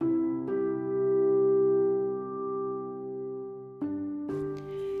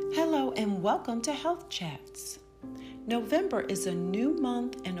Hello and welcome to Health Chats. November is a new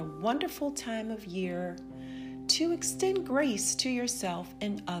month and a wonderful time of year to extend grace to yourself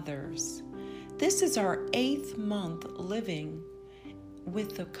and others. This is our 8th month living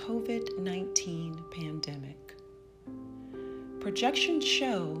with the COVID-19 pandemic. Projections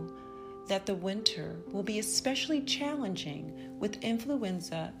show that the winter will be especially challenging with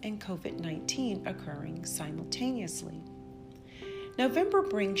influenza and COVID-19 occurring simultaneously. November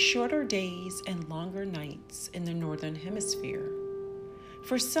brings shorter days and longer nights in the Northern Hemisphere.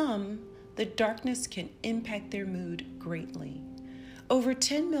 For some, the darkness can impact their mood greatly. Over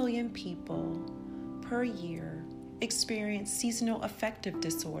 10 million people per year experience seasonal affective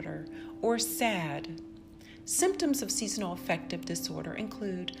disorder, or SAD. Symptoms of seasonal affective disorder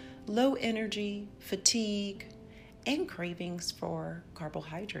include low energy, fatigue, and cravings for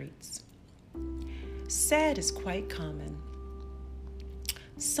carbohydrates. SAD is quite common.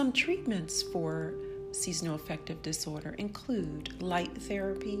 Some treatments for seasonal affective disorder include light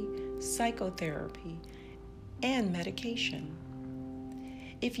therapy, psychotherapy, and medication.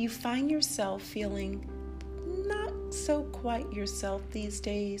 If you find yourself feeling not so quite yourself these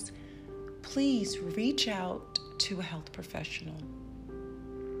days, please reach out to a health professional.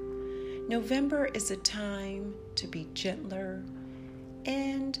 November is a time to be gentler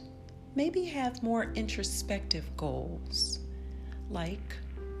and maybe have more introspective goals, like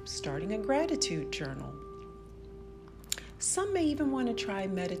starting a gratitude journal. Some may even want to try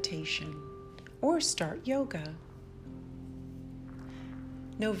meditation or start yoga.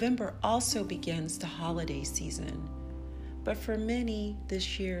 November also begins the holiday season, but for many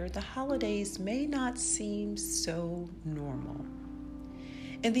this year, the holidays may not seem so normal.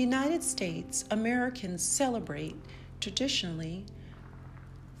 In the United States, Americans celebrate traditionally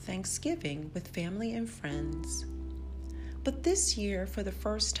Thanksgiving with family and friends. But this year, for the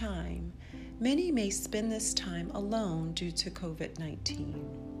first time, many may spend this time alone due to COVID-19.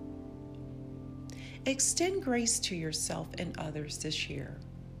 Extend grace to yourself and others this year.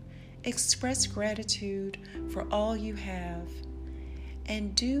 Express gratitude for all you have,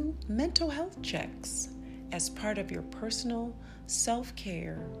 and do mental health checks as part of your personal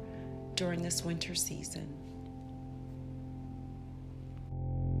self-care during this winter season.